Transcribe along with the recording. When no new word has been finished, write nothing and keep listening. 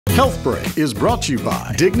HealthBreak is brought to you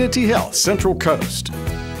by Dignity Health Central Coast.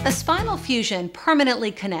 A spinal fusion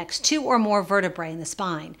permanently connects two or more vertebrae in the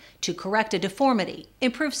spine to correct a deformity,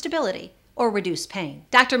 improve stability, or reduce pain.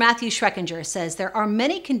 Dr. Matthew Schreckinger says there are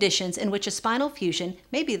many conditions in which a spinal fusion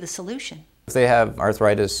may be the solution. If they have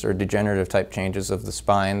arthritis or degenerative type changes of the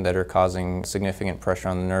spine that are causing significant pressure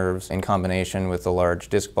on the nerves in combination with a large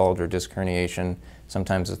disc bulge or disc herniation,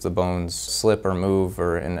 sometimes if the bones slip or move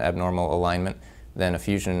or in abnormal alignment, then a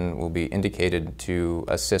fusion will be indicated to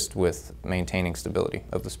assist with maintaining stability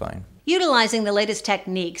of the spine. Utilizing the latest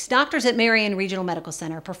techniques, doctors at Marion Regional Medical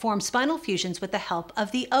Center perform spinal fusions with the help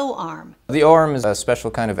of the O-arm. The O-arm is a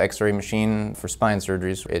special kind of X-ray machine for spine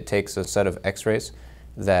surgeries. It takes a set of X-rays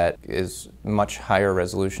that is much higher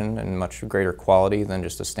resolution and much greater quality than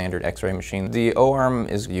just a standard X-ray machine. The O-arm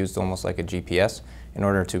is used almost like a GPS in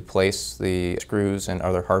order to place the screws and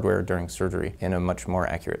other hardware during surgery in a much more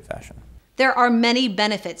accurate fashion. There are many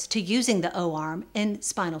benefits to using the O-arm in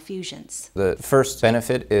spinal fusions. The first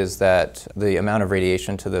benefit is that the amount of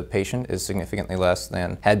radiation to the patient is significantly less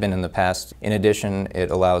than had been in the past. In addition, it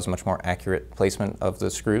allows much more accurate placement of the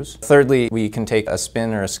screws. Thirdly, we can take a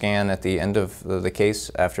spin or a scan at the end of the case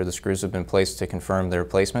after the screws have been placed to confirm their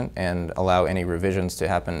placement and allow any revisions to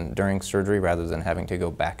happen during surgery rather than having to go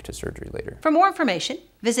back to surgery later. For more information,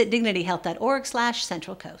 visit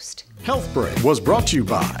dignityhealth.org/Central Coast. HealthBreak was brought to you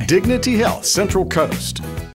by Dignity Health Central Coast.